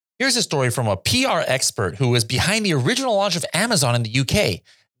Here's a story from a PR expert who was behind the original launch of Amazon in the UK.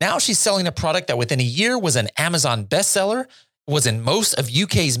 Now she's selling a product that within a year was an Amazon bestseller, was in most of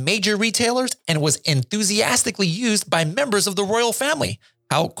UK's major retailers, and was enthusiastically used by members of the royal family.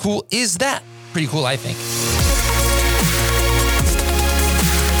 How cool is that? Pretty cool, I think.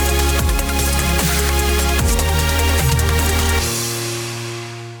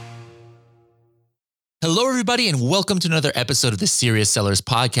 Hello, everybody, and welcome to another episode of the Serious Sellers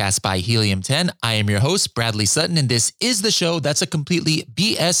Podcast by Helium 10. I am your host, Bradley Sutton, and this is the show that's a completely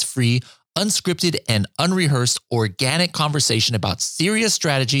BS-free, unscripted, and unrehearsed organic conversation about serious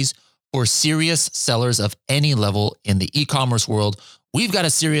strategies for serious sellers of any level in the e-commerce world. We've got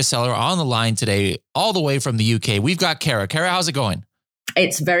a serious seller on the line today, all the way from the UK. We've got Cara. Cara, how's it going?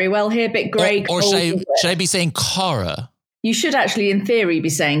 It's very well here, bit grey. Or should I be saying Cara? You should actually, in theory, be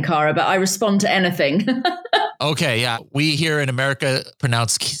saying Cara, but I respond to anything. Okay, yeah. We here in America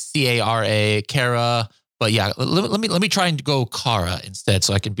pronounce C-A-R-A, Cara. But yeah, let me try and go Cara instead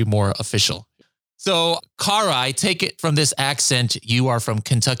so I can be more official. So, Cara, I take it from this accent, you are from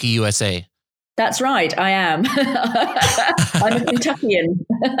Kentucky, USA. That's right, I am. I'm a Kentuckian.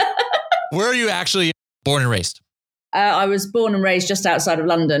 Where are you actually born and raised? I was born and raised just outside of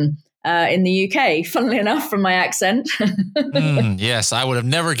London. In the UK, funnily enough, from my accent. Yes, I would have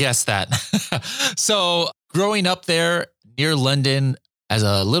never guessed that. So growing up there near London as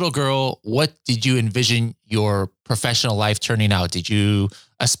a little girl, what did you envision your professional life turning out? Did you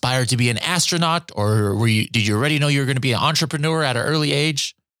aspire to be an astronaut, or did you already know you were going to be an entrepreneur at an early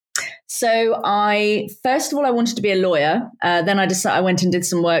age? So first of all, I wanted to be a lawyer. Then I went and did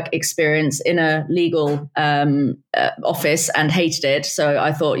some work experience in a legal office and hated it. So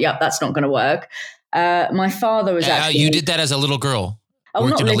I thought, yep, that's not going to work. My father was actually... You did that as a little girl? Oh,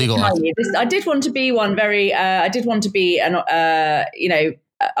 not really tiny. I did want to be one very... I did want to be, I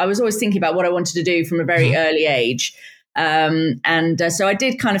was always thinking about what I wanted to do from a very early age. So I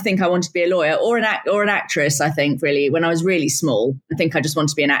did kind of think I wanted to be a lawyer or an actress. I think really when I was really small, I think I just wanted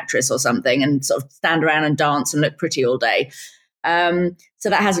to be an actress or something and sort of stand around and dance and look pretty all day. So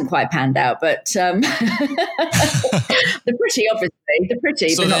that hasn't quite panned out, but the pretty, obviously, the pretty.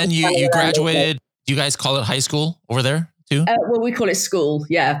 So then you graduated. Do you guys call it high school over there too? Well, we call it school.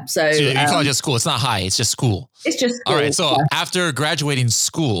 Yeah. So you call it just school. It's not high. It's just school. It's just school. All right. So after graduating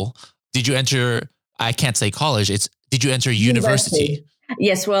school, did you enter? I can't say college. Did you enter university?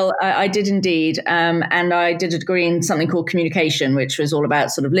 Yes, well, I did indeed. And I did a degree in something called communication, which was all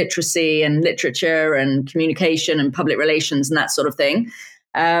about sort of literacy and literature and communication and public relations and that sort of thing.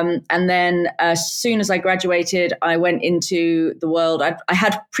 And then as soon as I graduated, I went into the world. I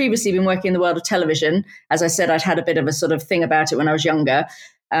had previously been working in the world of television. As I said, I'd had a bit of a sort of thing about it when I was younger,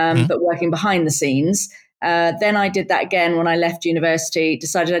 but working behind the scenes. Then I did that again when I left university,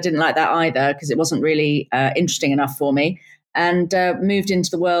 decided I didn't like that either because it wasn't really interesting enough for me, and moved into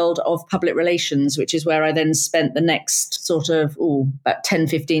the world of public relations, which is where I then spent the next sort of about 10,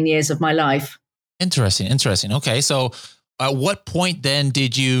 15 years of my life. Interesting. Okay. So at what point then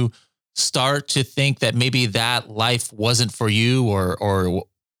did you start to think that maybe that life wasn't for you, or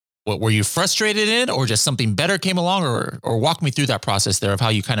what were you frustrated in, or just something better came along, or walk me through that process there of how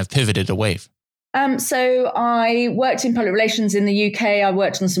you kind of pivoted away? So I worked in public relations in the UK. I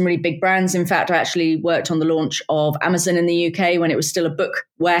worked on some really big brands. In fact, I actually worked on the launch of Amazon in the UK when it was still a book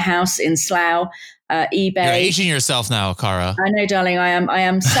warehouse in Slough, eBay. You're aging yourself now, Cara. I know, darling. I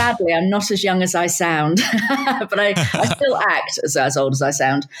am sadly, I'm not as young as I sound, but I still act as old as I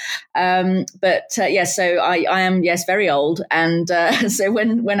sound. So I am, yes, very old. And so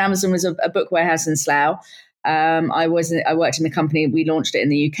when Amazon was a book warehouse in Slough, I worked in the company. We launched it in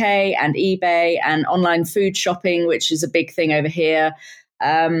the UK and eBay and online food shopping, which is a big thing over here.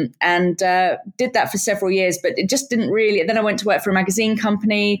 And did that for several years, but it just didn't really. Then I went to work for a magazine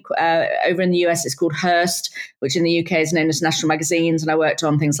company over in the US. It's called Hearst, which in the UK is known as National Magazines. And I worked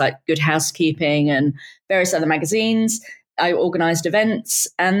on things like Good Housekeeping and various other magazines. I organized events.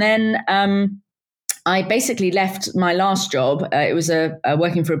 And then I basically left my last job. It was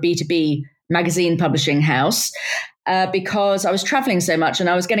working for a B2B magazine publishing house because I was traveling so much and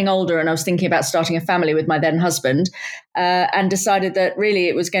I was getting older and I was thinking about starting a family with my then husband and decided that really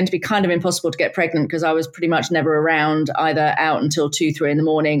it was going to be kind of impossible to get pregnant because I was pretty much never around, either out until 2, 3 in the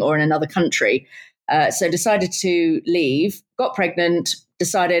morning or in another country. So decided to leave, got pregnant,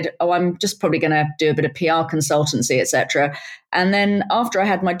 decided, I'm just probably going to do a bit of PR consultancy, etc. And then after I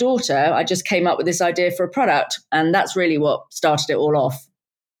had my daughter, I just came up with this idea for a product. And that's really what started it all off.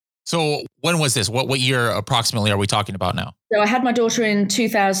 So when was this? What year approximately are we talking about now? So I had my daughter in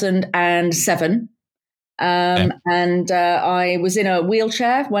 2007. And I was in a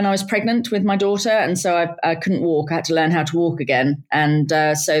wheelchair when I was pregnant with my daughter. And so I couldn't walk. I had to learn how to walk again. And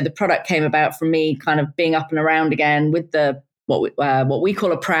so the product came about from me kind of being up and around again with what we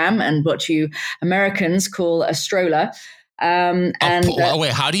call a pram and what you Americans call a stroller.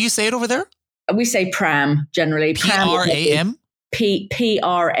 Wait, how do you say it over there? We say pram generally. P-R-A-M?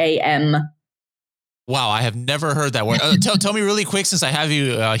 P-R-A-M. Wow, I have never heard that word. Tell me really quick, since I have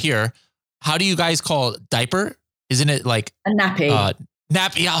you here. How do you guys call diaper? Isn't it like a nappy?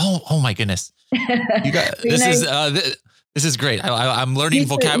 Nappy. Yeah. Oh my goodness. You got this is great. I'm learning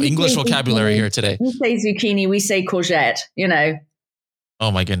English vocabulary here today. We say zucchini. We say courgette. You know.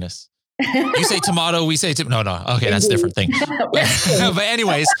 Oh my goodness. You say tomato. We say no. Okay, that's a different thing. But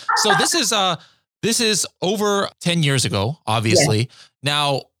anyways, so this is over 10 years ago. Obviously,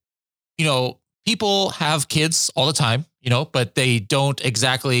 Now, people have kids all the time. But they don't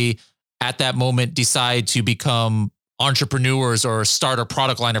exactly at that moment decide to become entrepreneurs or start a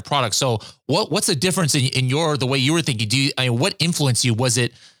product line of products. So what's the difference in the way you were thinking? What influenced you? Was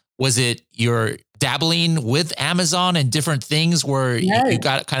it your dabbling with Amazon and different things where you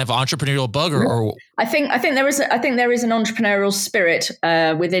got kind of entrepreneurial bug or? I think there is an entrepreneurial spirit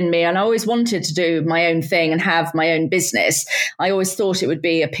within me, and I always wanted to do my own thing and have my own business. I always thought it would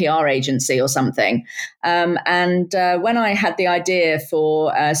be a PR agency or something. And when I had the idea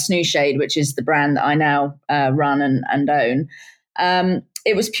for Snooshade, which is the brand that I now run and own,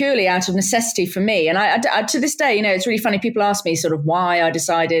 it was purely out of necessity for me. And I to this day, it's really funny. People ask me sort of why I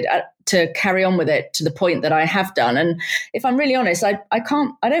decided to carry on with it to the point that I have done. And if I'm really honest, I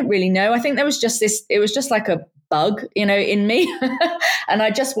don't really know. I think there was just it was just like a bug, in me. And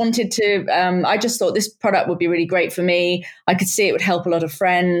I just wanted to, I just thought this product would be really great for me. I could see it would help a lot of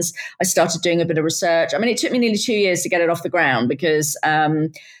friends. I started doing a bit of research. I mean, it took me nearly 2 years to get it off the ground because,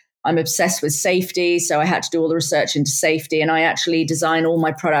 I'm obsessed with safety. So I had to do all the research into safety, and I actually design all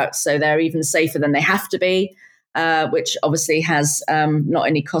my products so they're even safer than they have to be, which obviously has not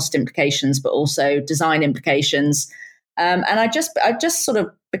only cost implications, but also design implications. And I just sort of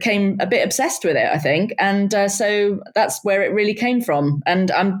became a bit obsessed with it, I think. And so that's where it really came from.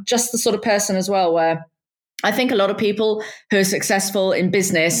 And I'm just the sort of person as well where I think a lot of people who are successful in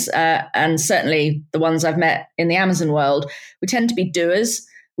business, and certainly the ones I've met in the Amazon world, we tend to be doers.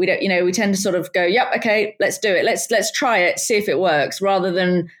 We don't, we tend to sort of go, yep, okay, let's do it. Let's try it, see if it works, rather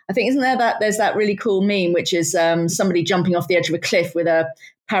than, I think, there's that really cool meme, which is somebody jumping off the edge of a cliff with a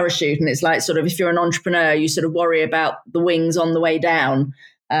parachute. And it's like, sort of, if you're an entrepreneur, you sort of worry about the wings on the way down,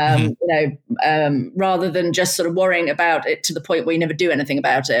 rather than just sort of worrying about it to the point where you never do anything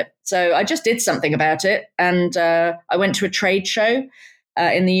about it. So I just did something about it. And I went to a trade show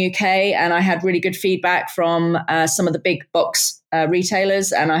in the UK, and I had really good feedback from some of the big box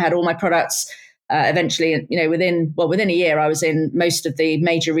retailers, and I had all my products eventually, within a year, I was in most of the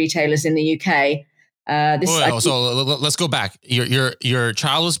major retailers in the UK. So let's go back. Your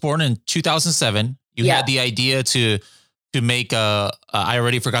child was born in 2007. You had the idea to make I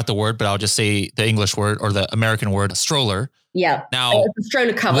already forgot the word, but I'll just say the English word or the American word, a stroller. Yeah. Now, a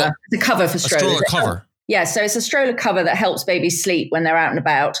stroller cover. The cover for strollers. A stroller cover. Yeah, so it's a stroller cover that helps babies sleep when they're out and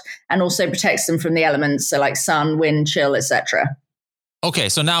about, and also protects them from the elements, so like sun, wind, chill, etc. Okay,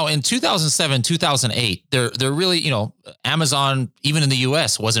 so now in 2007, 2008, they're really, Amazon, even in the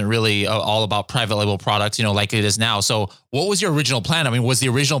US, wasn't really all about private label products, like it is now. So what was your original plan? I mean, was the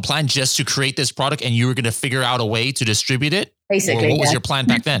original plan just to create this product and you were going to figure out a way to distribute it? Basically, or what was your plan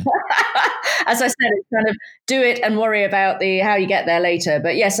back then? As I said, it's kind of do it and worry about how you get there later.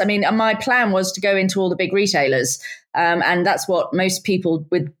 But yes, I mean, my plan was to go into all the big retailers. And that's what most people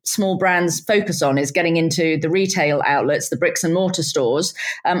with small brands focus on, is getting into the retail outlets, the bricks and mortar stores.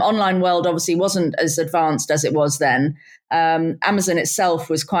 Online world obviously wasn't as advanced as it was then. Amazon itself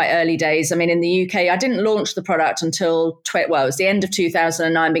was quite early days. I mean, in the UK, I didn't launch the product until, it was the end of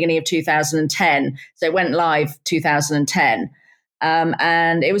 2009, beginning of 2010. So it went live 2010.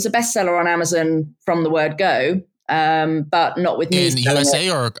 And it was a bestseller on Amazon from the word go, but not with me. In USA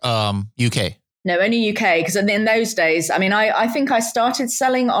or UK? No, only UK. Because in those days, I mean, I think I started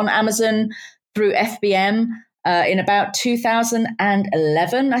selling on Amazon through FBM in about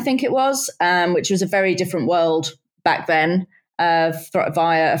 2011, I think it was, which was a very different world back then,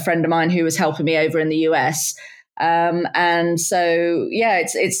 via a friend of mine who was helping me over in the US. And so, yeah,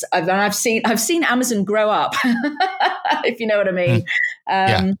 I've seen Amazon grow up, if you know what I mean.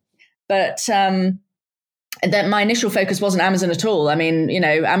 But that my initial focus wasn't Amazon at all. I mean,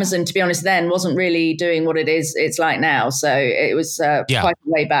 Amazon, to be honest, then wasn't really doing what it's like now. So it was quite a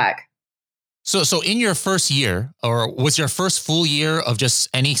way back. So in your first year, or was your first full year of just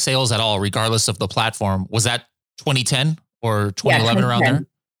any sales at all, regardless of the platform, was that 2010 or 2011 around there?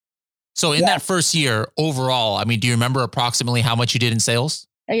 So in that first year overall, I mean, do you remember approximately how much you did in sales?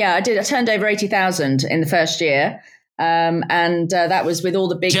 Yeah, I did. I turned over 80,000 in the first year. And that was with all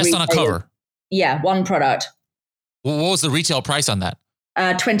the big just retailers. On a cover? Yeah, one product. What was the retail price on that?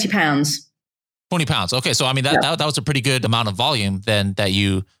 £20. £20. Okay. So, I mean, that was a pretty good amount of volume then that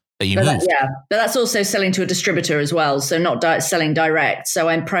you moved. But that's also selling to a distributor as well. So not selling direct. So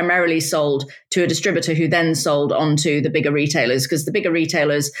I'm primarily sold to a distributor who then sold onto the bigger retailers, because the bigger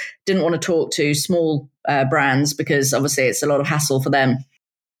retailers didn't want to talk to small brands because obviously it's a lot of hassle for them.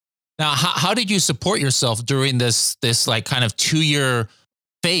 Now, how did you support yourself during this like kind of 2-year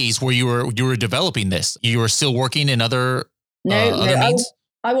phase where you were developing this? You were still working in other means?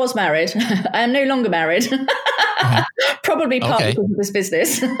 I was married. I am no longer married. Probably partly because of this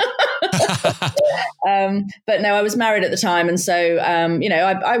business. But no, I was married at the time. And so,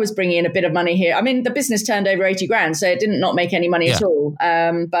 I was bringing in a bit of money here. I mean, the business turned over 80 grand, so it didn't not make any money at all.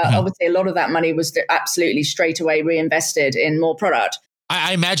 But obviously a lot of that money was absolutely straight away reinvested in more product.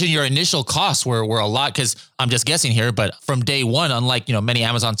 I imagine your initial costs were a lot, because I'm just guessing here, but from day one, unlike, many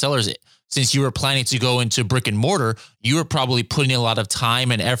Amazon sellers, since you were planning to go into brick and mortar, you were probably putting a lot of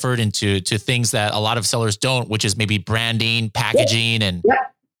time and effort into things that a lot of sellers don't, which is maybe branding, packaging, and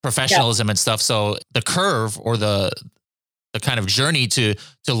professionalism and stuff. So the curve, or the kind of journey to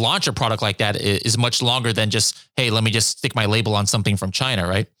launch a product like that is much longer than just, hey, let me just stick my label on something from China,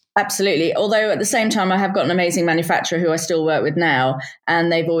 right? Absolutely. Although at the same time, I have got an amazing manufacturer who I still work with now, and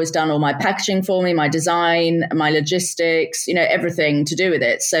they've always done all my packaging for me, my design, my logistics, everything to do with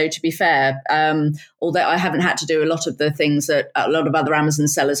it. So to be fair, although I haven't had to do a lot of the things that a lot of other Amazon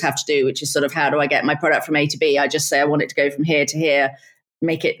sellers have to do, which is sort of, how do I get my product from A to B? I just say I want it to go from here to here.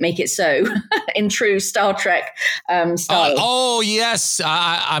 Make it so in true Star Trek style. Oh yes,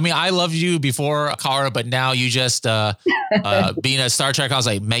 I mean, I loved you before, Cara, but now you just being a Star Trek, I was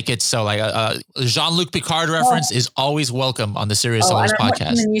like, make it so. Like Jean-Luc Picard reference is always welcome on the Serious Sellers podcast.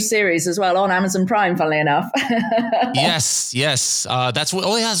 Watching the new series as well on Amazon Prime, funnily enough. yes, that's what.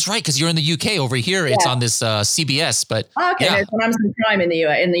 Oh yeah, that's right, because you're in the UK. Over here, it's on this CBS. But no, it's on Amazon Prime in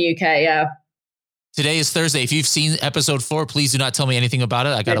the UK. Yeah. Today is Thursday. If you've seen episode 4, please do not tell me anything about it.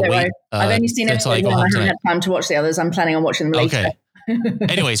 I got to wait. I've only seen it until I haven't had time to watch the others. I'm planning on watching them later. Okay.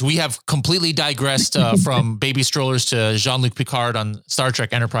 Anyways, we have completely digressed from baby strollers to Jean-Luc Picard on Star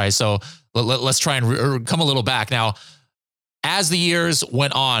Trek Enterprise. So let's try and come a little back. Now, as the years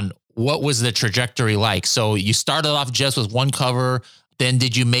went on, what was the trajectory like? So you started off just with one cover. Then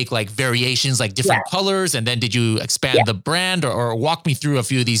did you make like variations, like different colors? And then did you expand the brand, or walk me through a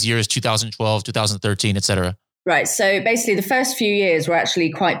few of these years, 2012, 2013, et cetera? Right. So basically the first few years were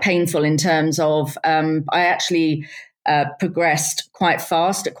actually quite painful in terms of I actually progressed quite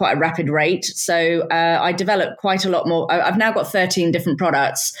fast at quite a rapid rate. So I developed quite a lot more. I've now got 13 different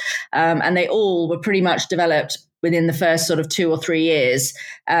products, and they all were pretty much developed within the first sort of 2 or 3 years,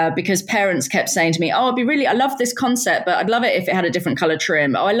 because parents kept saying to me, I love this concept, but I'd love it if it had a different color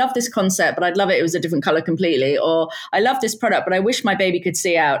trim. Oh, I love this concept, but I'd love it was a different color completely. Or I love this product, but I wish my baby could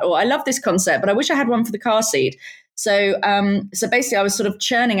see out. Or I love this concept, but I wish I had one for the car seat. So basically I was sort of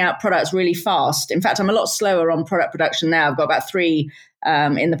churning out products really fast. In fact, I'm a lot slower on product production now. I've got about 3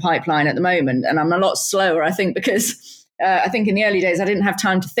 in the pipeline at the moment. And I'm a lot slower, I think, because I think in the early days I didn't have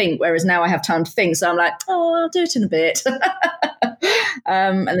time to think, whereas now I have time to think. So I'm like, I'll do it in a bit.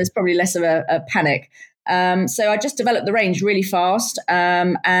 And there's probably less of a panic. So I just developed the range really fast.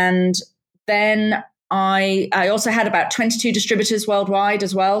 And then I also had about 22 distributors worldwide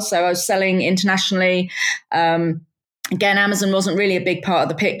as well. So I was selling internationally. Again, Amazon wasn't really a big part of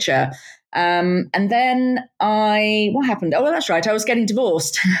the picture. And then what happened? Oh, well, that's right. I was getting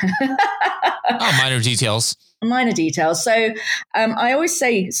divorced. Minor details. So I always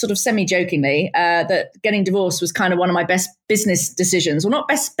say, sort of semi-jokingly, that getting divorced was kind of one of my best business decisions. Well, not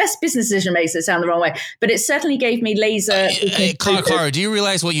best business decision, makes it sound the wrong way, but it certainly gave me laser. Cara, do you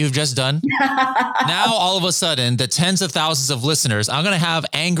realize what you've just done? Now, all of a sudden, the tens of thousands of listeners, I'm going to have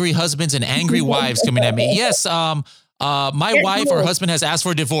angry husbands and angry wives coming at me. Yes, my wife or husband has asked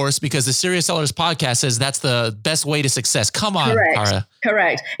for a divorce because the Serious Sellers podcast says that's the best way to success. Come on, Cara.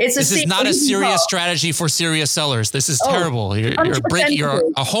 Correct. This is not a serious strategy for serious sellers. This is terrible. You're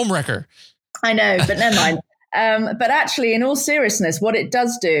a home wrecker. I know, but never mind. But actually, in all seriousness, what it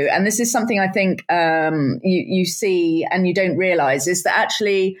does do, and this is something I think you see and you don't realize, is that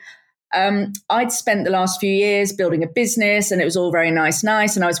actually I'd spent the last few years building a business, and it was all very nice. And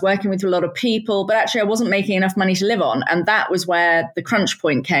I was working with a lot of people, but actually I wasn't making enough money to live on. And that was where the crunch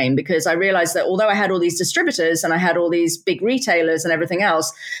point came, because I realized that although I had all these distributors and I had all these big retailers and everything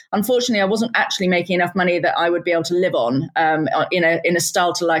else, unfortunately, I wasn't actually making enough money that I would be able to live on in a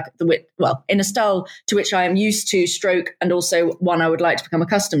style in a style to which I am used to, stroke, and also one I would like to become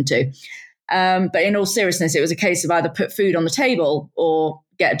accustomed to. But in all seriousness, it was a case of either put food on the table or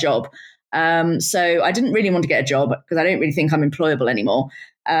get a job. So I didn't really want to get a job because I don't really think I'm employable anymore.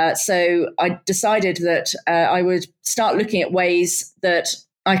 So I decided that I would start looking at ways that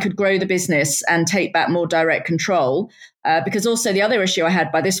I could grow the business and take back more direct control. Because also the other issue I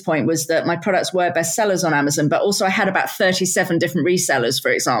had by this point was that my products were bestsellers on Amazon, but also I had about 37 different resellers,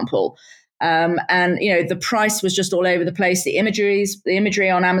 for example. And, the price was just all over the place. The imagery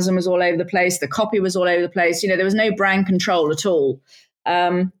on Amazon was all over the place. The copy was all over the place. There was no brand control at all.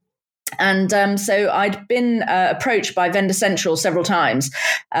 So I'd been approached by Vendor Central several times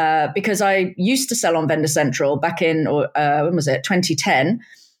because I used to sell on Vendor Central back in, when was it, 2010.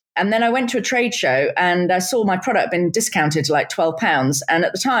 And then I went to a trade show and I saw my product being discounted to like £12. And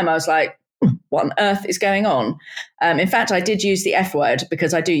at the time I was like, what on earth is going on? In fact, I did use the F word,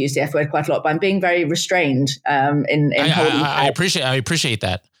 because I do use the F word quite a lot, but I'm being very restrained in holding. I appreciate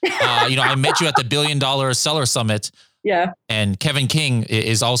that. I met you at the $1 Billion Seller Summit. Yeah. And Kevin King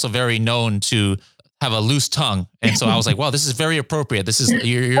is also very known to have a loose tongue. And so I was like, wow, this is very appropriate. This is,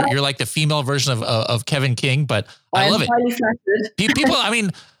 you're like the female version of Kevin King, but I love it. Highly flattered.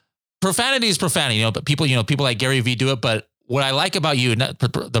 People, profanity is profanity, but people like Gary Vee do it. But what I like about you,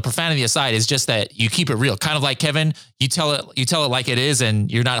 the profanity aside, is just that you keep it real. Kind of like Kevin, you tell it like it is, and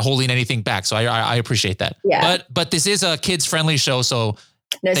you're not holding anything back. So I appreciate that. Yeah. But this is a kids friendly show, so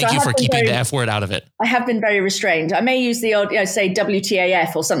thank you for keeping the F word out of it. I have been very restrained. I may use the odd, say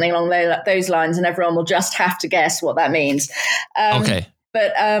WTAF or something along those lines, and everyone will just have to guess what that means. Okay.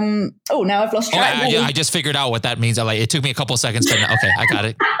 But now I've lost track. I just figured out what that means. It took me a couple of seconds, but okay, I got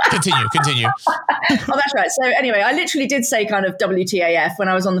it. Continue. Oh, that's right. So anyway, I literally did say kind of WTAF when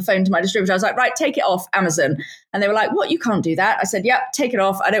I was on the phone to my distributor. I was like, right, take it off Amazon. And they were like, what, you can't do that? I said, yep, take it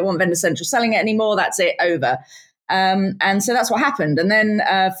off. I don't want Vendor Central selling it anymore. That's it, over. And so that's what happened. And then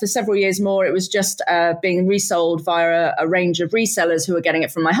for several years more, it was just being resold via a range of resellers who were getting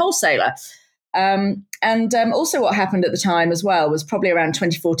it from my wholesaler. Also what happened at the time as well was probably around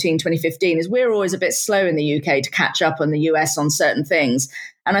 2014, 2015, is we're always a bit slow in the UK to catch up on the US on certain things.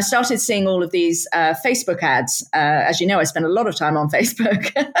 And I started seeing all of these Facebook ads. As you know, I spend a lot of time on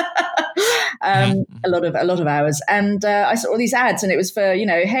Facebook, a lot of hours. And I saw all these ads, and it was for,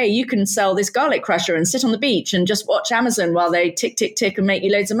 hey, you can sell this garlic crusher and sit on the beach and just watch Amazon while they tick, tick, tick and make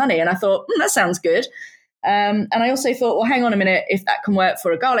you loads of money. And I thought, that sounds good. And I also thought, well, hang on a minute, if that can work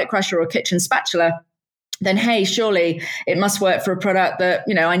for a garlic crusher or a kitchen spatula, then, hey, surely it must work for a product that,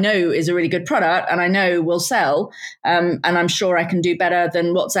 I know is a really good product and I know will sell. And I'm sure I can do better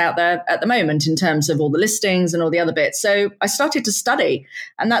than what's out there at the moment in terms of all the listings and all the other bits. So I started to study,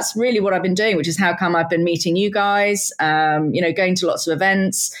 and that's really what I've been doing, which is how come I've been meeting you guys, going to lots of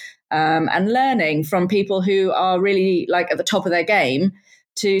events and learning from people who are really at the top of their game,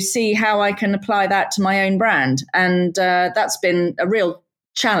 to see how I can apply that to my own brand. And that's been a real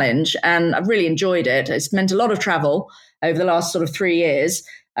challenge, and I've really enjoyed it. It's meant a lot of travel over the last sort of 3 years,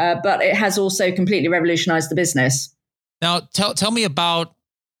 but it has also completely revolutionized the business. Now, tell me about,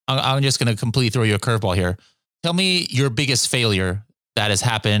 I'm just going to completely throw you a curveball here. Tell me your biggest failure that has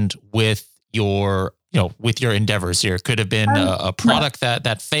happened with your endeavors here. Could have been a product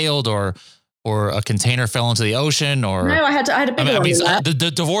that failed, or a container fell into the ocean, or no, I had a big one.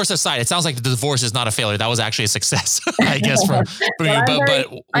 The divorce aside, it sounds like the divorce is not a failure. That was actually a success, I guess, for you.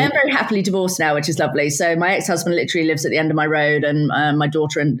 I am very happily divorced now, which is lovely. So my ex-husband literally lives at the end of my road, and my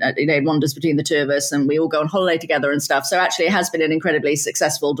daughter and wanders between the two of us, and we all go on holiday together and stuff. So actually, it has been an incredibly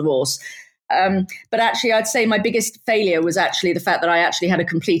successful divorce. But actually, I'd say my biggest failure was actually the fact that I actually had a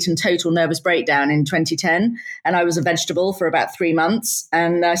complete and total nervous breakdown in 2010. And I was a vegetable for about 3 months,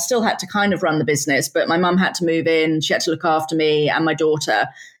 and I still had to kind of run the business. But my mum had to move in. She had to look after me and my daughter,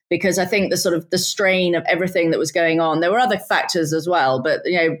 because I think the strain of everything that was going on, there were other factors as well. But,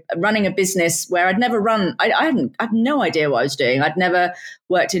 running a business where I'd never run, I had no idea what I was doing. I'd never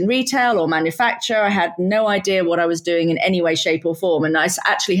worked in retail or manufacture. I had no idea what I was doing in any way, shape or form. And I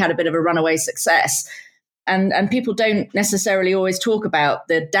actually had a bit of a runaway success. And people don't necessarily always talk about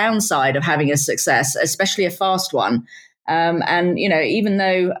the downside of having a success, especially a fast one. Even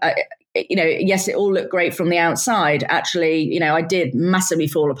though yes, it all looked great from the outside. Actually, I did massively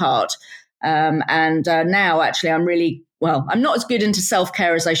fall apart. Now, actually, I'm really I'm not as good into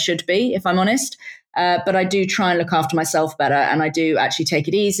self-care as I should be, if I'm honest. But I do try and look after myself better, and I do actually take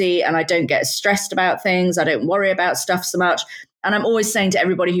it easy, and I don't get stressed about things. I don't worry about stuff so much. And I'm always saying to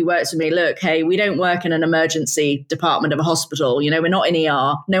everybody who works with me, look, hey, we don't work in an emergency department of a hospital. We're not in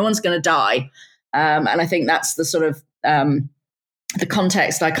ER. No one's going to die. And I think that's the sort of the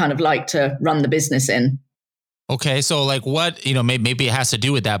context I kind of like to run the business in. Okay. So like what, maybe it has to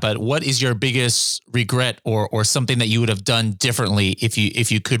do with that, but what is your biggest regret or something that you would have done differently if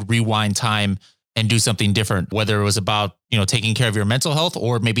you could rewind time and do something different, whether it was about, taking care of your mental health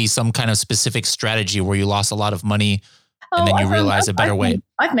or maybe some kind of specific strategy where you lost a lot of money and then you realize a better way?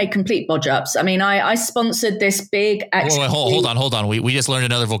 I've made complete bodge ups. I mean, I sponsored this big activity. Wait, hold on. We just learned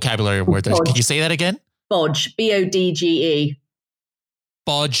another vocabulary word. Could you say that again? Bodge, BODGE.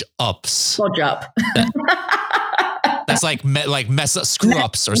 Bodge ups. Bodge up. That's like mess up, screw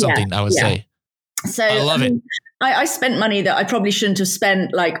ups or something, I would say. So I love it. I spent money that I probably shouldn't have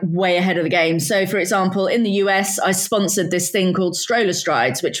spent, like way ahead of the game. So, for example, in the US, I sponsored this thing called Stroller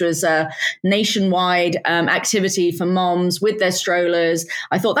Strides, which was a nationwide activity for moms with their strollers.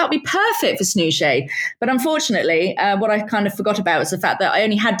 I thought that would be perfect for Snoo Shade. But unfortunately, what I kind of forgot about was the fact that I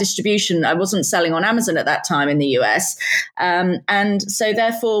only had distribution. I wasn't selling on Amazon at that time in the US. And so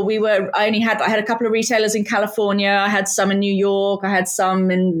therefore I had a couple of retailers in California. I had some in New York. I had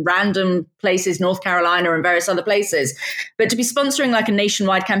some in random places, North Carolina and various other places. But to be sponsoring like a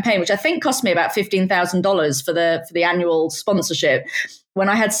nationwide campaign, which I think cost me about $15,000 for the annual sponsorship, when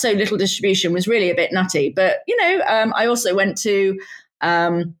I had so little distribution, was really a bit nutty. But I also went to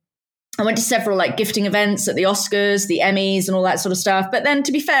several like gifting events at the Oscars, the Emmys, and all that sort of stuff. But then,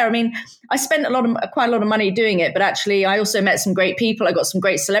 to be fair, I mean, I spent quite a lot of money doing it. But actually, I also met some great people. I got some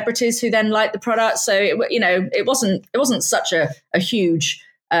great celebrities who then liked the product. So it wasn't such a huge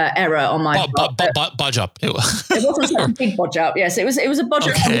error on my part. Bodge up. It wasn't such a big bodge up. Yes, it was a bodge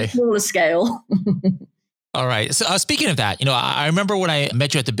up on a smaller scale. All right. So speaking of that, I remember when I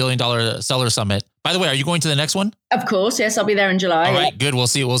met you at the $1 Billion Seller Summit. By the way, are you going to the next one? Of course. Yes, I'll be there in July. All right, good. We'll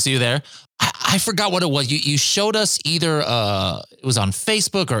see you there. I forgot what it was. You showed us either it was on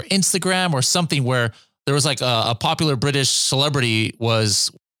Facebook or Instagram or something where there was like a popular British celebrity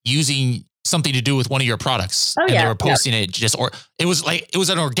was using something to do with one of your products. Oh, and yeah. They were posting it it was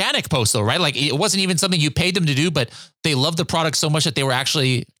an organic post though, right? Like it wasn't even something you paid them to do, but they loved the product so much that they were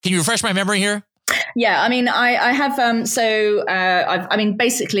actually, can you refresh my memory here? Yeah, I mean, I have,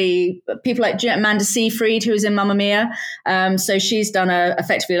 basically people like Amanda Seyfried, who is in Mamma Mia. So she's done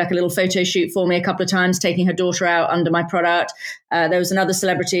effectively like a little photo shoot for me a couple of times, taking her daughter out under my product. There was another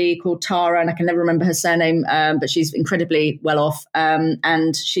celebrity called Tara, and I can never remember her surname, but she's incredibly well off.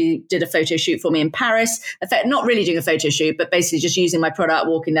 And she did a photo shoot for me in Paris. In fact, not really doing a photo shoot, but basically just using my product,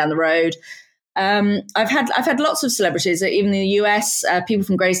 walking down the road. I've had lots of celebrities, even in the US, people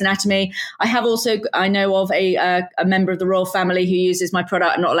from Grey's Anatomy. I know of a member of the royal family who uses my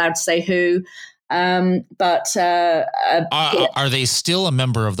product. I'm not allowed to say who, but are they still a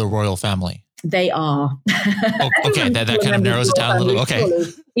member of the royal family? They are. Okay, that kind of narrows it down a little. Okay,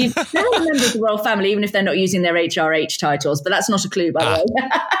 they're a member of the royal family, even if they're not using their HRH titles. But that's not a clue, by the way.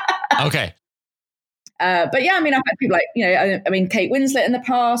 Okay. But yeah, I mean, I've had people like, Kate Winslet in the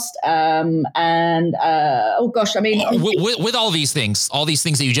past. With all these things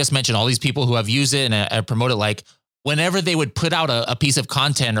that you just mentioned, all these people who have used it and promote it, like whenever they would put out a piece of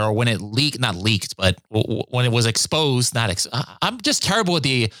content or when it not leaked, but when it was exposed, I'm just terrible with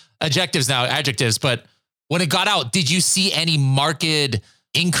the adjectives, but when it got out, did you see any market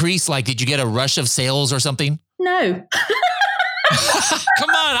increase? Like, did you get a rush of sales or something? No. Come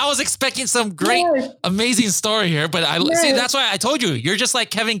on, I was expecting some great, amazing story here, but see, that's why I told you, you're just like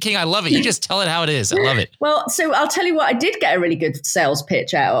Kevin King. I love it. You just tell it how it is. I love it. Well, so I'll tell you what I did get a really good sales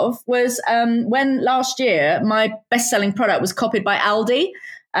pitch out of was when last year my best-selling product was copied by Aldi.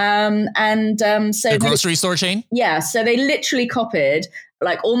 So the grocery store chain? Yeah. So they literally copied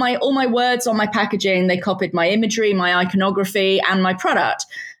like all my words on my packaging. They copied my imagery, my iconography, and my product.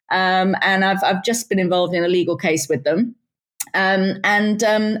 And I've just been involved in a legal case with them.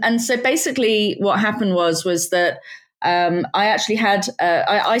 And so basically what happened was that I actually had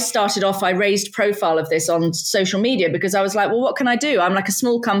I started off, I raised profile of this on social media because I was like, well, what can I do? I'm like a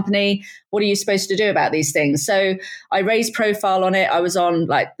small company. What are you supposed to do about these things? So I raised profile on it. I was on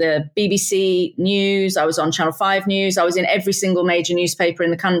like the BBC News. I was on Channel 5 News. I was in every single major newspaper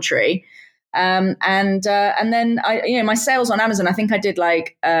in the country. And then my sales on Amazon, I think I did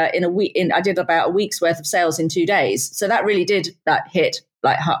like in a week. I did about a week's worth of sales in 2 days. So that really did hit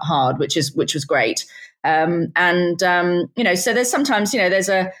like hard, which was great. So there's sometimes, there's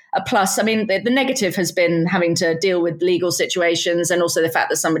a plus. I mean, the negative has been having to deal with legal situations and also the fact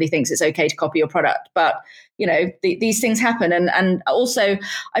that somebody thinks it's okay to copy your product. But, these things happen. And also,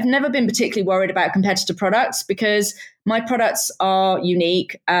 I've never been particularly worried about competitor products because my products are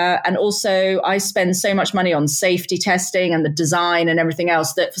unique. And also, I spend so much money on safety testing and the design and everything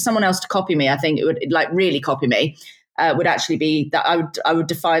else that for someone else to copy me, I think it would really copy me. Would actually be that I would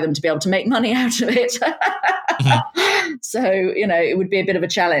defy them to be able to make money out of it. Mm-hmm. So, it would be a bit of a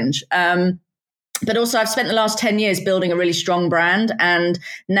challenge. But also I've spent the last 10 years building a really strong brand. And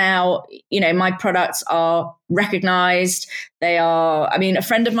now, my products are recognized. They are, a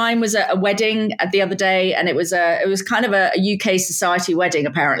friend of mine was at a wedding the other day, and it was kind of a UK society wedding,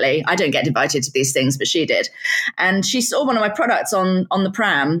 apparently. I don't get invited to these things, but she did. And she saw one of my products on the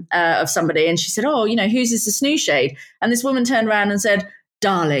pram of somebody, and she said, "Oh, whose is the snoo shade?" And this woman turned around and said,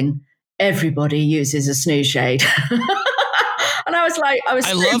 "Darling, everybody uses a snoo shade." And I was like,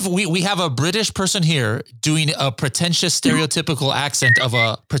 we have a British person here doing a pretentious stereotypical accent of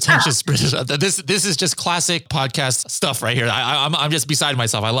a pretentious British. This is just classic podcast stuff right here. I'm just beside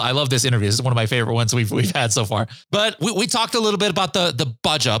myself. I love this interview. This is one of my favorite ones we've had so far. But we talked a little bit about the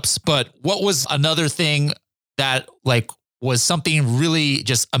budge ups, but what was another thing that was something really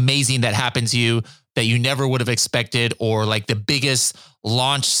just amazing that happened to you that you never would have expected, or the biggest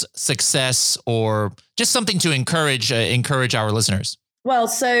launch success, or just something to encourage our listeners? Well,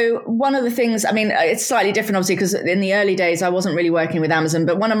 so one of the things, it's slightly different, obviously, because in the early days, I wasn't really working with Amazon,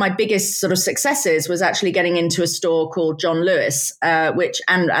 but one of my biggest sort of successes was actually getting into a store called John Lewis, and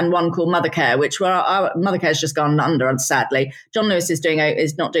one called Mothercare, which our Mothercare has just gone under, sadly. John Lewis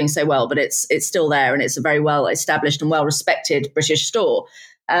is not doing so well, but it's still there, and it's a very well established and well respected British store.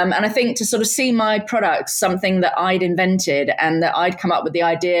 And I think to sort of see my products, something that I'd invented and that I'd come up with the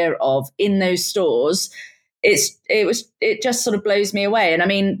idea of in those stores, it just sort of blows me away.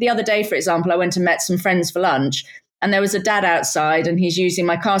 And the other day, for example, I went and met some friends for lunch, and there was a dad outside, and he's using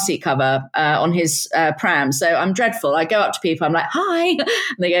my car seat cover on his pram. So I'm dreadful. I go up to people, I'm like, "Hi," and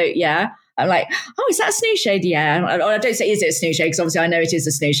they go, "Yeah." I'm like, "Oh, is that a snoo shade?" "Yeah." Or I don't say, "Is it a snoo shade?" Because obviously I know it is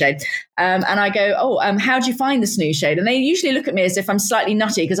a snoo shade. And I go, "Oh, how do you find the snoo shade?" And they usually look at me as if I'm slightly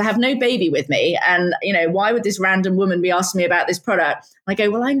nutty because I have no baby with me. And, why would this random woman be asking me about this product? And I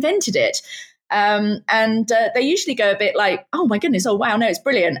go, "Well, I invented it." They usually go a bit like, "Oh my goodness, oh wow, no, it's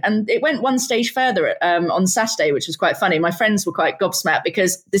brilliant." And it went one stage further on Saturday, which was quite funny. My friends were quite gobsmacked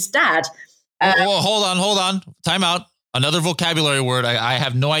because this dad... hold on. Time out. Another vocabulary word. I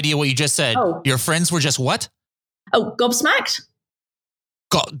have no idea what you just said. Oh. Your friends were just what? Oh, gobsmacked?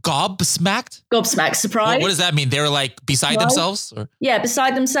 Gobsmacked? Gobsmacked, surprised. What does that mean? They were beside themselves? Or? Yeah,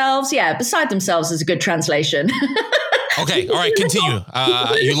 beside themselves. Yeah, beside themselves is a good translation. Okay, all right, continue.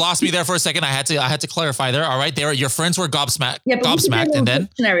 You lost me there for a second. I had to clarify there. All right, your friends were gobsmacked. Yeah, but gobsmacked, and then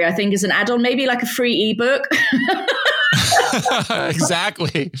dictionary, I think, is an add-on, maybe like a free ebook.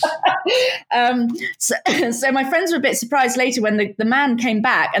 Exactly. So my friends were a bit surprised later when the man came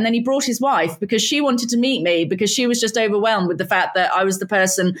back, and then he brought his wife because she wanted to meet me because she was just overwhelmed with the fact that I was the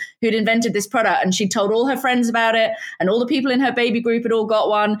person who'd invented this product, and she told all her friends about it, and all the people in her baby group had all got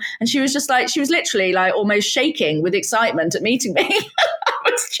one, and she was literally almost shaking with excitement at meeting me. I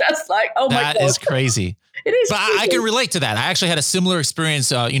was just like, "Oh my God." That is crazy. It is. But I can relate to that. I actually had a similar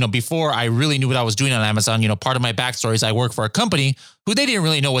experience, before I really knew what I was doing on Amazon. Part of my backstory is I work for a company who they didn't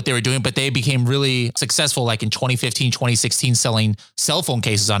really know what they were doing, but they became really successful, in 2015, 2016, selling cell phone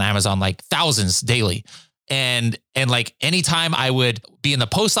cases on Amazon, thousands daily. And anytime I would be in the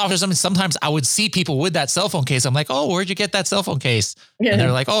post office or something, sometimes I would see people with that cell phone case. I'm like, "Oh, where'd you get that cell phone case?" Yeah. And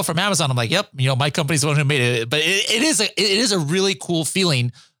they're like, "Oh, from Amazon." I'm like, "Yep, my company's the one who made it." But it is a really cool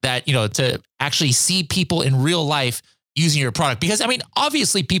feeling that, to actually see people in real life using your product. Because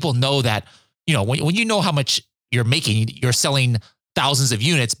obviously people know that, when you know how much you're making, you're selling thousands of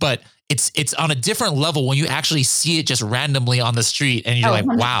units, but it's on a different level when you actually see it just randomly on the street and you're like,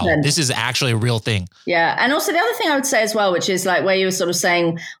 100%. Wow, this is actually a real thing. Yeah. And also the other thing I would say as well, which is where you were sort of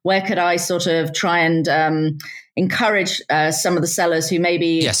saying, where could I sort of try and encourage some of the sellers who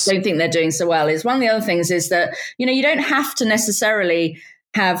maybe don't think they're doing so well, is one of the other things is that, you don't have to necessarily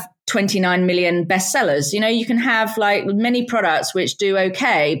have 29 million bestsellers. You can have many products which do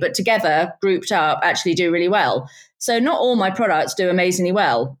okay, but together, grouped up, actually do really well. So not all my products do amazingly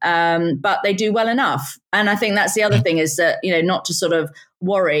well, but they do well enough. And I think that's the other thing is that, not to sort of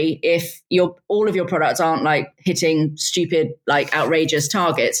worry if all of your products aren't hitting stupid, outrageous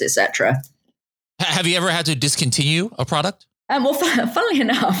targets, etc. Have you ever had to discontinue a product? Well, funnily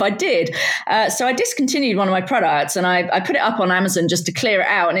enough, I did. So I discontinued one of my products and I put it up on Amazon just to clear it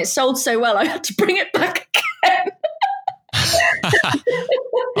out. And it sold so well, I had to bring it back again.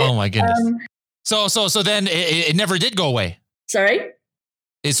 Oh, my goodness. So then it never did go away. Sorry?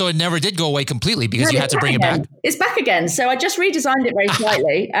 So it never did go away completely because you had to bring it back. It's back again. So I just redesigned it very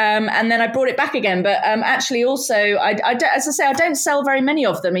slightly, and then I brought it back again. But actually, also, as I say, I don't sell very many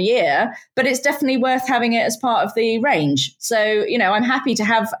of them a year, but it's definitely worth having it as part of the range. So I'm happy to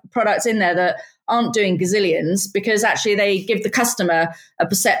have products in there that aren't doing gazillions because actually they give the customer a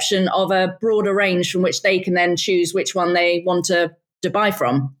perception of a broader range from which they can then choose which one they want to buy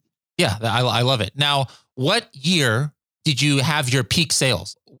from. Yeah, I love it. Now, what year did you have your peak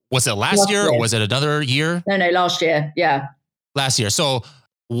sales? Was it last year or was it another year? No, last year. Yeah. Last year. So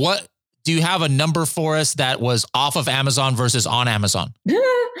what do you have a number for us that was off of Amazon versus on Amazon?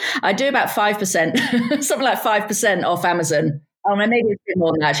 I do about 5%, something like 5% off Amazon. Oh, maybe it's a bit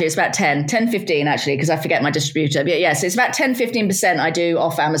more than that, actually. It's about 10, 15 actually, because I forget my distributor. But yes, it's about 10, 15% I do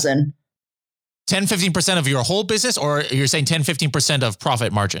off Amazon. 10, 15% of your whole business, or you're saying 10, 15% of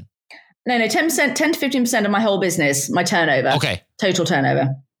profit margin? No, 10% to 15% of my whole business, my turnover. Okay. Total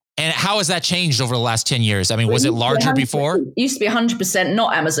turnover. And how has that changed over the last 10 years? I mean, was it larger before? It used to be 100%,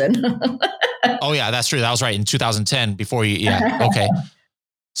 not Amazon. Oh, yeah, that's true. That was right. In 2010, before you, yeah. Okay.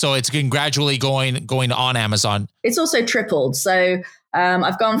 So it's been gradually going on Amazon. It's also tripled. So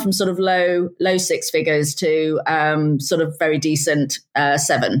I've gone from sort of low six figures to sort of very decent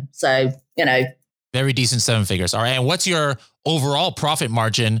 7. So, very decent 7 figures. All right. And what's your overall profit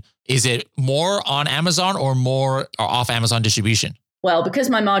margin? Is it more on Amazon or more off Amazon distribution? Well, because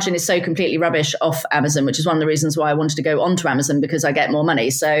my margin is so completely rubbish off Amazon, which is one of the reasons why I wanted to go onto Amazon, because I get more money.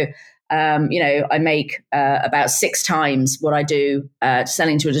 So, I make about 6 times what I do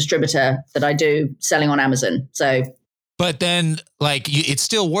selling to a distributor that I do selling on Amazon. So, but then, it's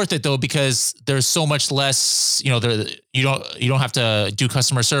still worth it though, because there's so much less. You don't have to do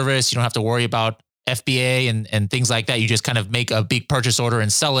customer service. You don't have to worry about FBA and things like that. You just kind of make a big purchase order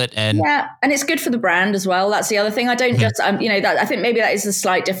and sell it. And it's good for the brand as well. That's the other thing. I don't just, that I think maybe that is a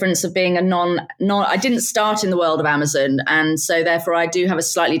slight difference of being I didn't start in the world of Amazon. And so therefore I do have a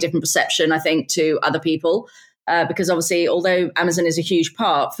slightly different perception, I think, to other people. Because obviously, although Amazon is a huge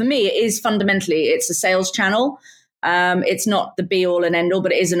part, for me, it's a sales channel. It's not the be all and end all,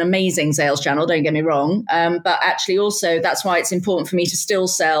 but it is an amazing sales channel. Don't get me wrong. But actually also that's why it's important for me to still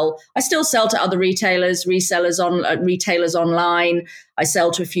sell. I still sell to other retailers, retailers online. I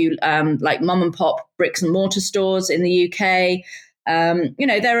sell to a few, like mom and pop bricks and mortar stores in the UK.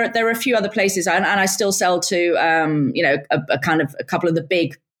 There are a few other places and I still sell to, a couple of the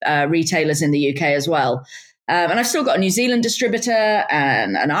big, retailers in the UK as well. And I've still got a New Zealand distributor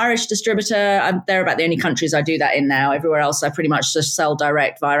and an Irish distributor. They're about the only countries I do that in now. Everywhere else, I pretty much just sell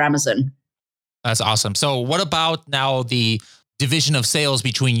direct via Amazon. That's awesome. So what about now the division of sales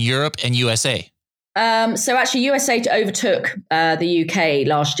between Europe and USA? So actually USA overtook the UK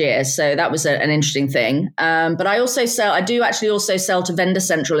last year. So that was an interesting thing. But I do actually also sell to Vendor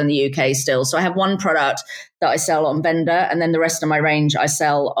Central in the UK still. So I have one product that I sell on Vendor, and then the rest of my range I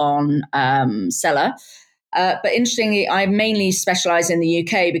sell on Seller. But interestingly, I mainly specialize in the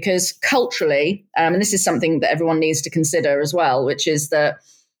UK because culturally, and this is something that everyone needs to consider as well, which is that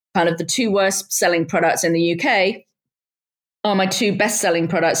kind of the 2 worst selling products in the UK are my 2 best-selling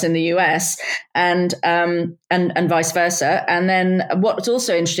products in the US, and vice versa. And then what's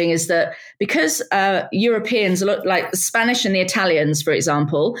also interesting is that because Europeans look like the Spanish and the Italians, for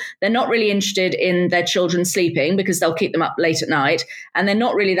example, they're not really interested in their children sleeping because they'll keep them up late at night, and they're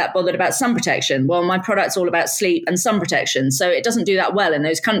not really that bothered about sun protection. Well, my product's all about sleep and sun protection, so it doesn't do that well in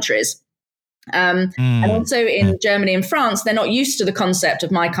those countries. And also in Germany and France, they're not used to the concept of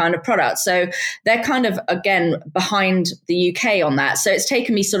my kind of product. So they're kind of, again, behind the UK on that. So it's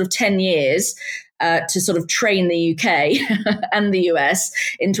taken me sort of 10 years to sort of train the UK and the US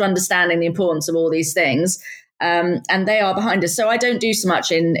into understanding the importance of all these things. And they are behind us. So I don't do so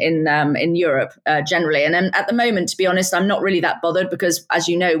much in Europe generally. And at the moment, to be honest, I'm not really that bothered because, as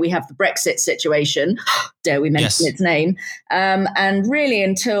you know, we have the Brexit situation. Dare we mention its name? And really,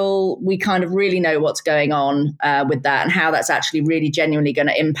 until we kind of really know what's going on with that and how that's actually really genuinely going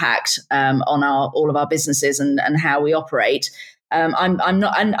to impact on all of our businesses and how we operate. I'm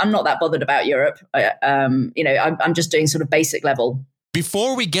not that bothered about Europe. I'm just doing sort of basic level.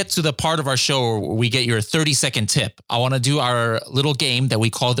 Before we get to the part of our show where we get your 30-second tip, I want to do our little game that we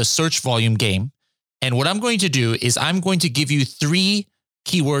call the search volume game. And what I'm going to do is I'm going to give you 3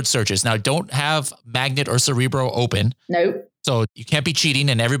 keyword searches. Now, don't have Magnet or Cerebro open. Nope. So you can't be cheating.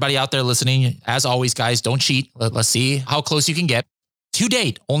 And everybody out there listening, as always, guys, don't cheat. Let's see how close you can get. To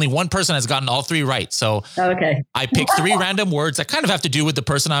date, only one person has gotten all three right. So okay. I picked three random words that kind of have to do with the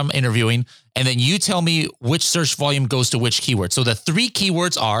person I'm interviewing. And then you tell me which search volume goes to which keyword. So the three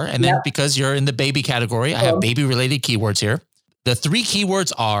keywords are, and then because you're in the baby category, I have baby related keywords here. The three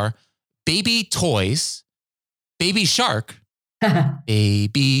keywords are baby toys, baby shark,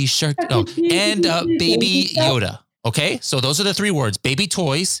 baby shark, and baby Yoda. Okay. So those are the three words: baby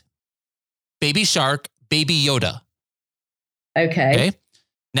toys, baby shark, baby Yoda. Okay.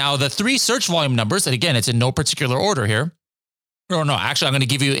 Now the three search volume numbers, and again, it's in no particular order here. Or no, actually, I'm going to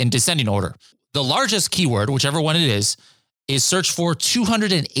give you in descending order. The largest keyword, whichever one it is searched for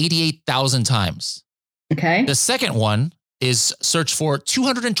 288,000 times. Okay. The second one is searched for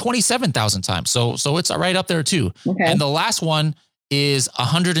 227,000 times. So it's right up there too. Okay. And the last one is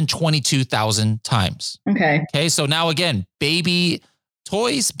 122,000 times. Okay. Okay. So now again, baby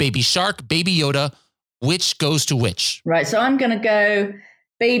toys, baby shark, baby Yoda. Which goes to which? Right. So I'm going to go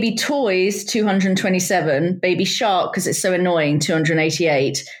baby toys, 227, baby shark, because it's so annoying,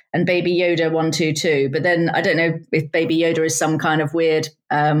 288, and baby Yoda, 122. But then I don't know if baby Yoda is some kind of weird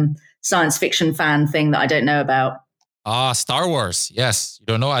science fiction fan thing that I don't know about. Star Wars. Yes. You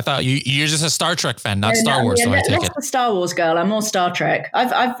don't know? I thought you're just a Star Trek fan, not Star Wars. So I take it. The Star Wars girl. I'm more Star Trek.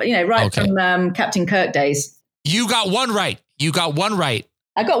 I've from Captain Kirk days. You got one right. I got one right.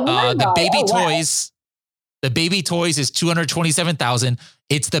 The baby toys. The baby toys is 227,000.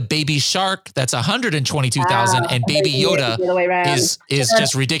 It's the baby shark that's 122,000, and baby Yoda is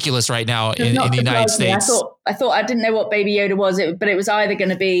just ridiculous right now in the United States. I thought I didn't know what baby Yoda was, but it was either going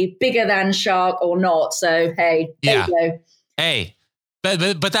to be bigger than shark or not. So hey, there you go. Hey,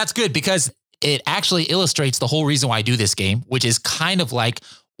 but that's good because it actually illustrates the whole reason why I do this game, which is kind of like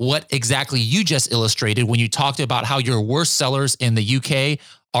what exactly you just illustrated when you talked about how your worst sellers in the UK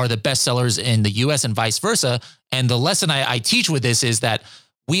are the best sellers in the US and vice versa. And the lesson I teach with this is that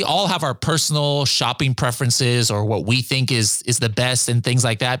we all have our personal shopping preferences or what we think is the best and things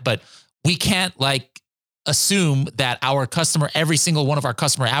like that. But we can't assume that our customer, every single one of our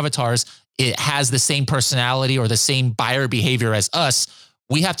customer avatars, it has the same personality or the same buyer behavior as us.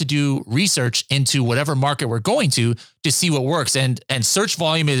 We have to do research into whatever market we're going to see what works. And search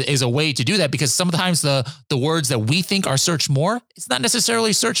volume is a way to do that because sometimes the words that we think are searched more, it's not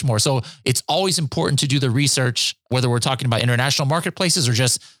necessarily searched more. So it's always important to do the research, whether we're talking about international marketplaces or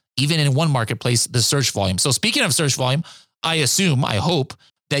just even in one marketplace, the search volume. So speaking of search volume, I hope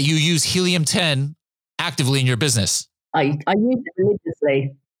that you use Helium 10 actively in your business. I use it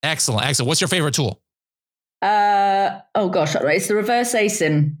religiously. Excellent. What's your favorite tool? It's the reverse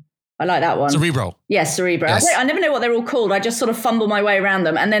ASIN. I like that one. Cerebro. Yes, Cerebro. Yes. I never know what they're all called. I just sort of fumble my way around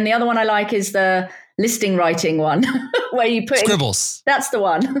them. And then the other one I like is the listing writing one where you put Scribbles. That's the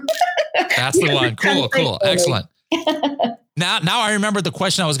one. That's the one. Cool. Excellent. Now I remember the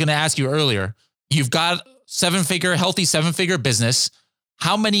question I was going to ask you earlier. You've got healthy seven-figure business.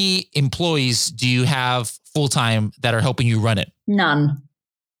 How many employees do you have full-time that are helping you run it? None.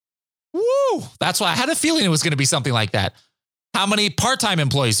 Woo! That's why I had a feeling it was going to be something like that. How many part-time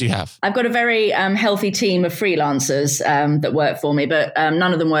employees do you have? I've got a very healthy team of freelancers that work for me, but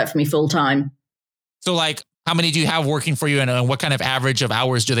none of them work for me full-time. So how many do you have working for you and what kind of average of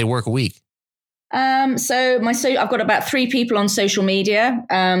hours do they work a week? So I've got about 3 people on social media.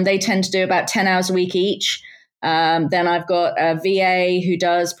 They tend to do about 10 hours a week each. Then I've got a VA who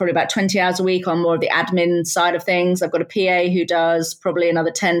does probably about 20 hours a week on more of the admin side of things. I've got a PA who does probably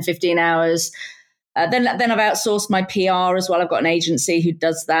another 10, 15 hours. Then I've outsourced my PR as well. I've got an agency who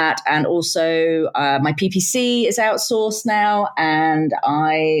does that. And also my PPC is outsourced now. And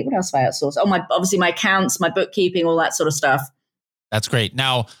what else have I outsourced? Obviously my accounts, my bookkeeping, all that sort of stuff. That's great.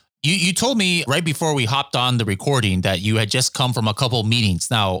 Now, you told me right before we hopped on the recording that you had just come from a couple meetings.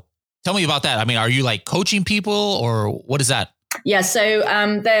 Now, tell me about that. I mean, are you coaching people or what is that? Yeah, so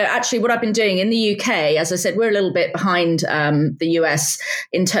they're actually what I've been doing in the UK. As I said, we're a little bit behind the US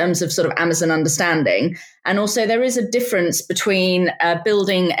in terms of sort of Amazon understanding. And also there is a difference between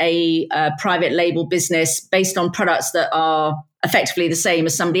building a private label business based on products that are effectively the same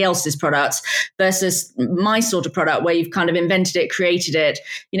as somebody else's products versus my sort of product where you've kind of invented it, created it,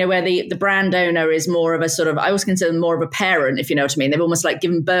 where the brand owner is more of a sort of, I always consider them more of a parent, if you know what I mean. They've almost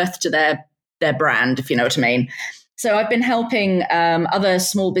given birth to their brand, if you know what I mean. So I've been helping other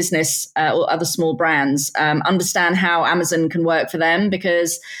small business or other small brands understand how Amazon can work for them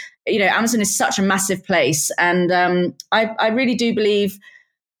because, Amazon is such a massive place. And I really do believe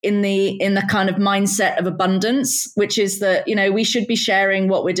in the kind of mindset of abundance, which is that, we should be sharing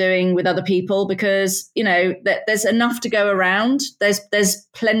what we're doing with other people because, that there's enough to go around. There's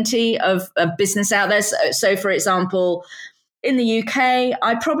plenty of business out there. So for example, in the UK,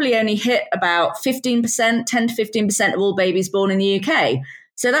 I probably only hit about 15%, 10 to 15% of all babies born in the UK.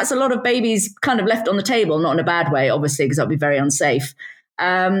 So that's a lot of babies kind of left on the table, not in a bad way, obviously, because that would be very unsafe.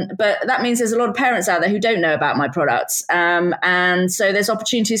 But that means there's a lot of parents out there who don't know about my products. And so there's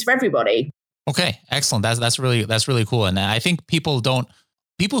opportunities for everybody. Okay, excellent. That's really cool. And I think people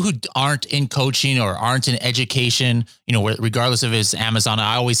who aren't in coaching or aren't in education, regardless of it's Amazon,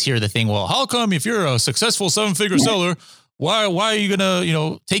 I always hear the thing, well, how come if you're a successful 7-figure seller, why are you going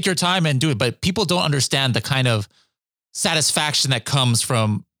to, take your time and do it? But people don't understand the kind of satisfaction that comes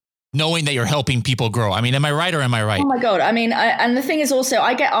from knowing that you're helping people grow. I mean, am I right or am I right? Oh my God. I mean, and the thing is also,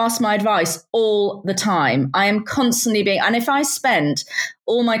 I get asked my advice all the time. I am constantly and if I spent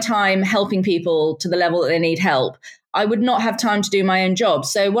all my time helping people to the level that they need help, I would not have time to do my own job.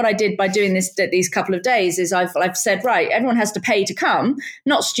 So what I did by doing these couple of days is I've said, right, everyone has to pay to come,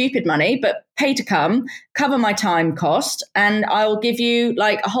 not stupid money, but pay to come, cover my time cost, and I'll give you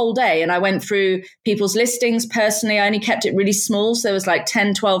like a whole day. And I went through people's listings personally. I only kept it really small. So there was like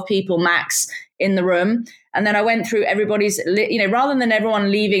 10, 12 people max in the room. And then I went through everybody's, rather than everyone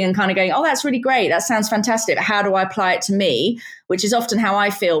leaving and kind of going, oh, that's really great. That sounds fantastic. How do I apply it to me? Which is often how I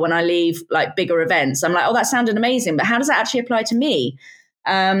feel when I leave like bigger events. I'm like, oh, that sounded amazing. But how does that actually apply to me?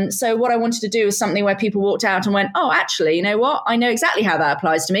 So what I wanted to do was something where people walked out and went, oh, actually, you know what? I know exactly how that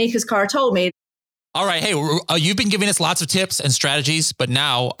applies to me because Cara told me. All right. Hey, you've been giving us lots of tips and strategies, but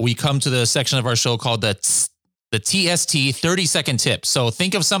now we come to the section of our show called the TST 30-second tip. So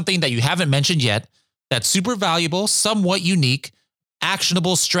think of something that you haven't mentioned yet that's super valuable, somewhat unique,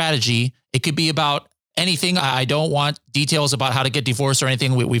 actionable strategy. It could be about anything. I don't want details about how to get divorced or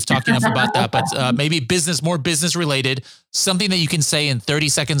anything. We've talked enough about that, but maybe more business related, something that you can say in 30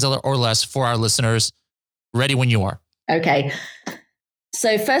 seconds or less for our listeners. Ready when you are. Okay.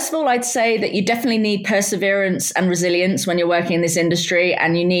 So first of all, I'd say that you definitely need perseverance and resilience when you're working in this industry,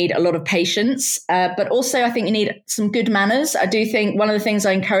 and you need a lot of patience. But also, I think you need some good manners. I do think one of the things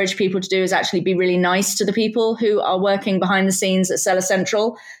I encourage people to do is actually be really nice to the people who are working behind the scenes at Seller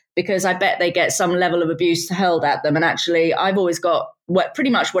Central, because I bet they get some level of abuse hurled at them. And actually, I've always got pretty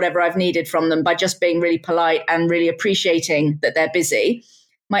much whatever I've needed from them by just being really polite and really appreciating that they're busy.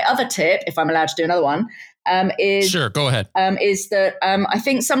 My other tip, if I'm allowed to do another one, is sure, go ahead. Is that I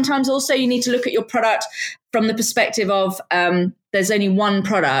think sometimes also you need to look at your product from the perspective of there's only one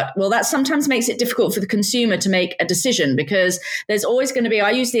product. Well, that sometimes makes it difficult for the consumer to make a decision, because there's always going to be,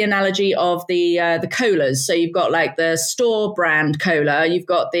 I use the analogy of the colas. So you've got like the store brand cola, you've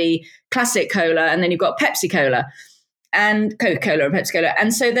got the classic cola, and then you've got Pepsi Cola and Coca-Cola or Pepsi Cola.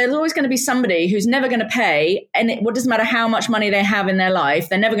 And so there's always going to be somebody who's never going to pay, and it doesn't matter how much money they have in their life,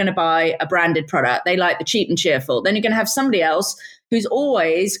 they're never going to buy a branded product. They like the cheap and cheerful. Then you're going to have somebody else who's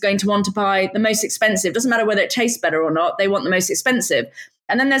always going to want to buy the most expensive. Doesn't matter whether it tastes better or not, they want the most expensive.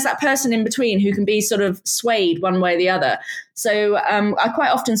 And then there's that person in between who can be sort of swayed one way or the other. So I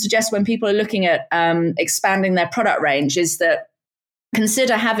quite often suggest when people are looking at expanding their product range is that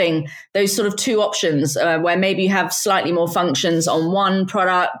consider having those sort of two options where maybe you have slightly more functions on one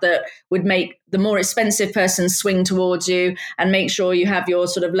product that would make the more expensive person swing towards you, and make sure you have your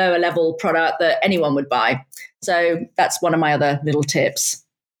sort of lower level product that anyone would buy. So that's one of my other little tips.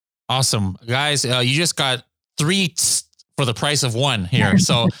 Awesome. Guys, you just got 3 for the price of 1 here.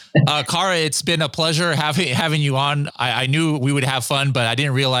 So Cara, it's been a pleasure having you on. I knew we would have fun, but I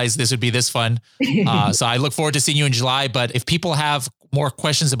didn't realize this would be this fun. So I look forward to seeing you in July. But if people have more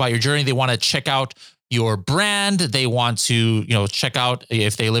questions about your journey, they want to check out your brand, they want to, check out,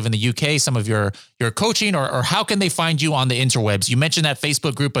 if they live in the UK, some of your coaching, or how can they find you on the interwebs? You mentioned that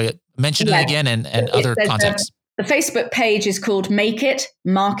Facebook group, but mention it again and other contexts. The Facebook page is called Make It,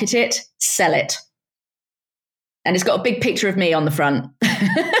 Market It, Sell It. And it's got a big picture of me on the front.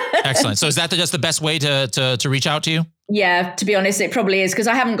 Excellent. So is that just the best way to reach out to you? Yeah, to be honest, it probably is, because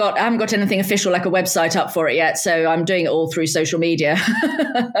I haven't got anything official like a website up for it yet. So I'm doing it all through social media.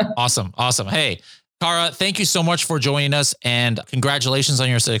 Awesome. Hey, Cara, thank you so much for joining us, and congratulations on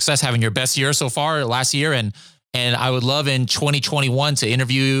your success, having your best year so far last year. And I would love in 2021 to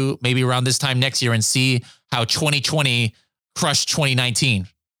interview you maybe around this time next year and see how 2020 crushed 2019.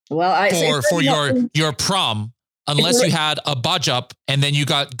 Well, for your prom. Unless you had a budge up and then you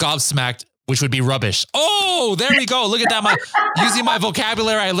got gobsmacked which would be rubbish. Oh, there we go. Look at that. Using my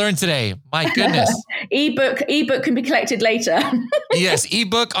vocabulary I learned today. My goodness. Ebook can be collected later. Yes,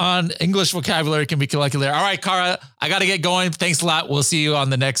 ebook on English vocabulary can be collected later. All right, Cara, I got to get going. Thanks a lot. We'll see you on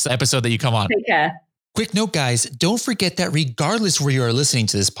the next episode that you come on. Take care. Quick note, guys, don't forget that regardless where you are listening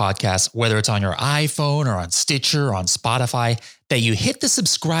to this podcast, whether it's on your iPhone or on Stitcher or on Spotify, that you hit the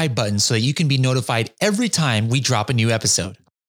subscribe button so that you can be notified every time we drop a new episode.